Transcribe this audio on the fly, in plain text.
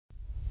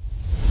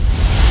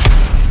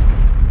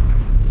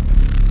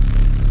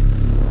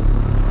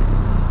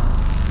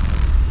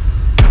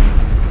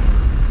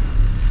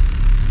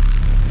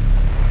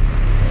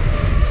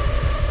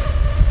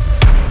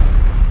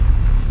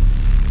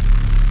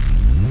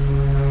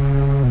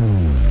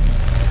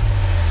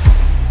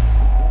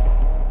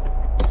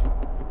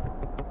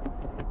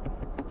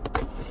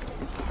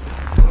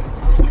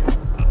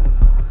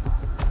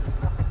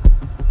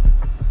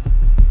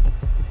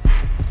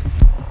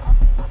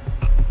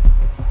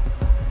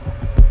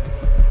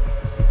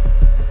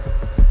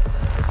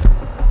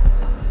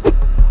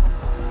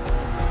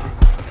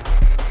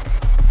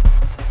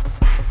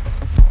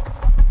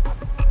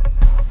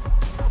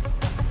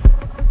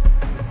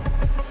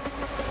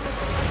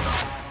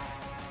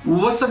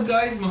What's up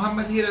guys,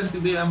 Muhammad here, and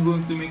today I'm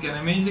going to make an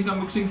amazing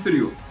unboxing for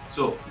you.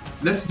 So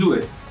let's do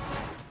it.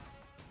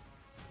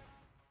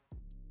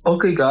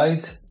 Okay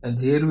guys, and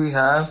here we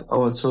have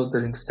our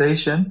soldering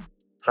station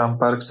from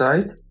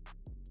Parkside,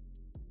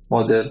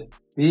 model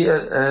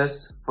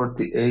PLS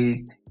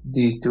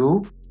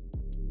 48D2,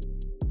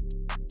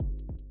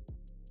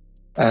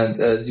 and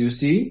as you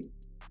see,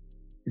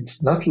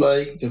 it's not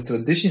like the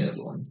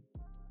traditional one.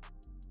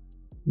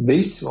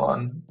 This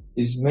one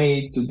is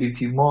made to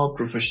give you more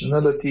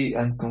professionality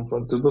and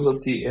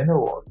comfortability in a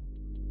wall.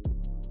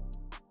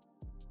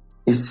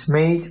 It's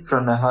made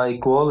from a high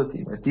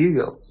quality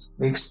materials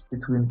mixed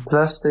between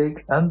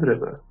plastic and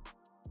rubber.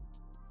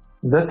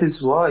 That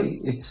is why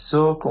it's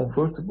so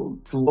comfortable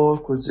to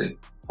work with it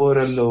for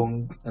a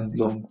long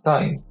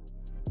time.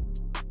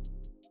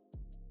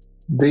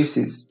 This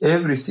is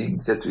everything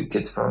that we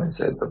get from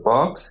inside the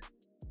box,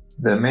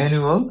 the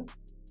manual,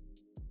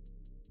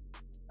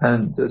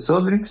 and the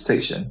soldering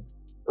station,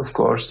 of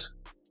course.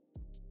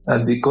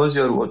 And because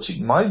you're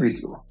watching my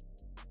video,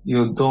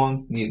 you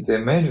don't need the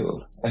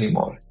manual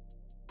anymore,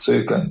 so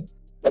you can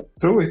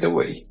throw it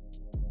away.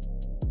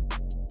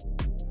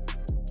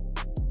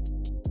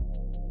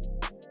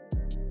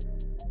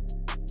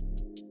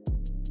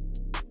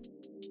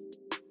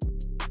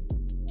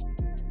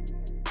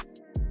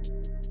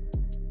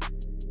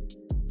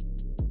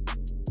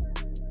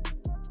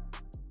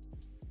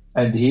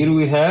 And here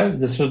we have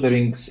the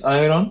soldering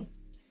iron.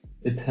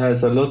 It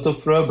has a lot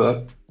of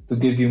rubber to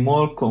give you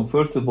more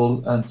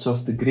comfortable and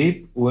soft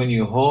grip when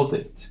you hold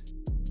it.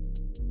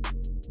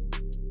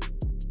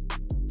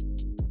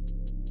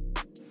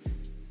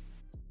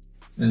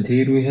 And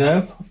here we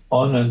have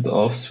on and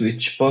off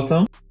switch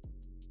button,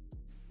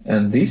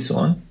 and this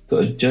one to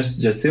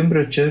adjust the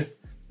temperature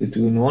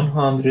between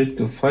 100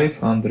 to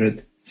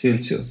 500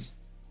 Celsius.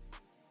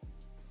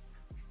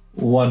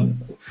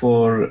 One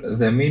for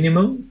the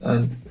minimum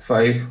and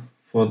 5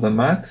 for the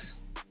max.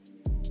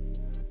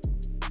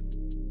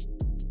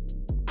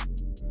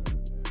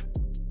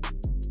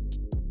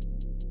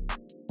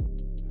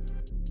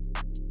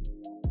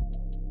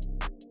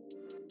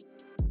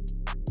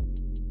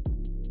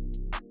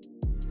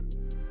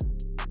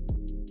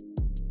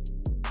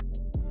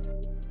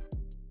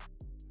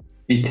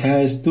 It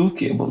has two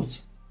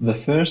cables. The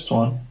first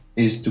one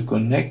is to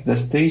connect the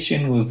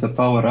station with the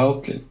power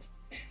outlet,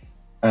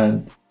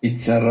 and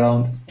it's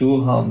around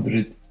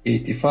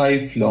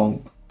 285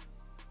 long.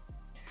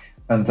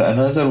 And the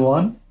another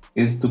one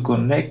is to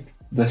connect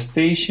the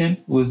station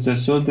with the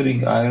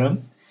soldering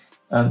iron,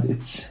 and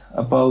it's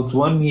about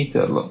 1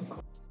 meter long.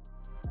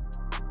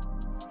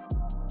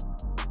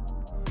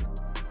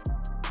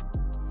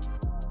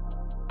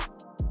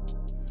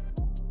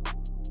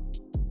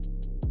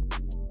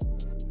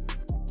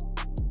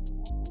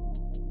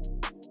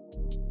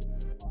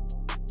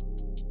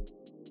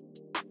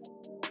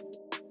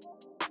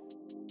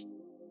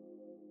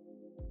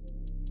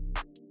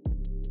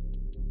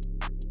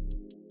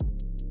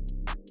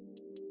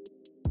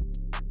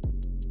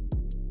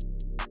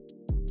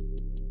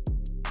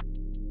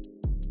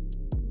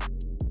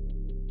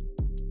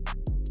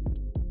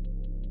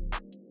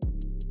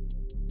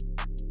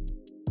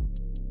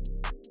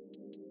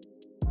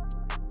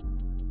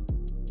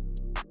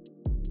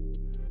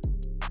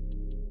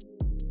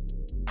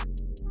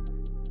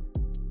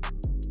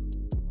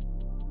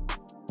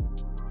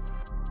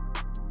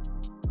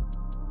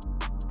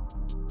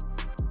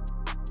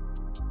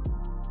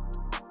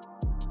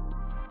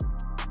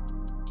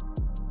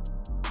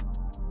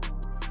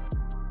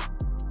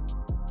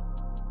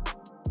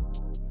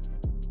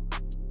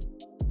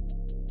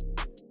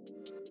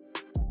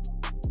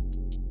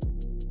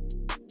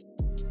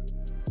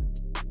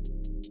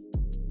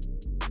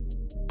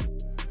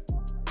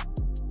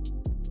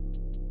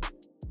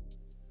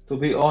 To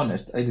be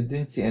honest, I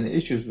didn't see any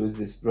issues with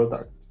this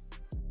product.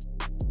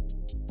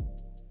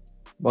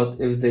 But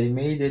if they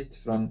made it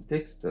from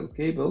textile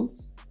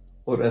cables,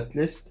 or at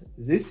least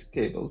this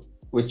cable,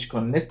 which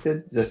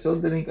connected the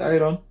soldering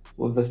iron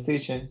with the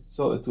station,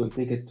 so it will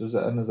take it to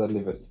another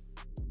level.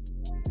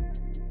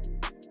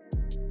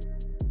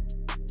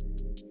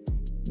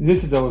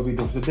 This is our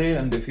video for today,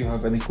 and if you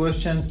have any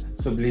questions,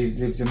 so please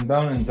leave them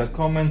down in the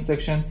comment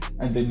section,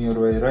 and on your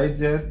way right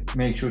there,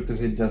 make sure to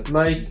hit that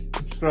like,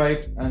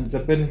 subscribe, and the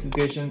bell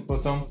notification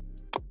button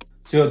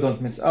so you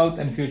don't miss out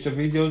on future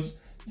videos.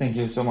 Thank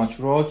you so much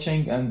for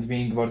watching and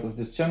being part of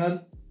this channel.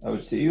 I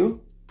will see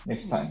you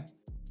next time.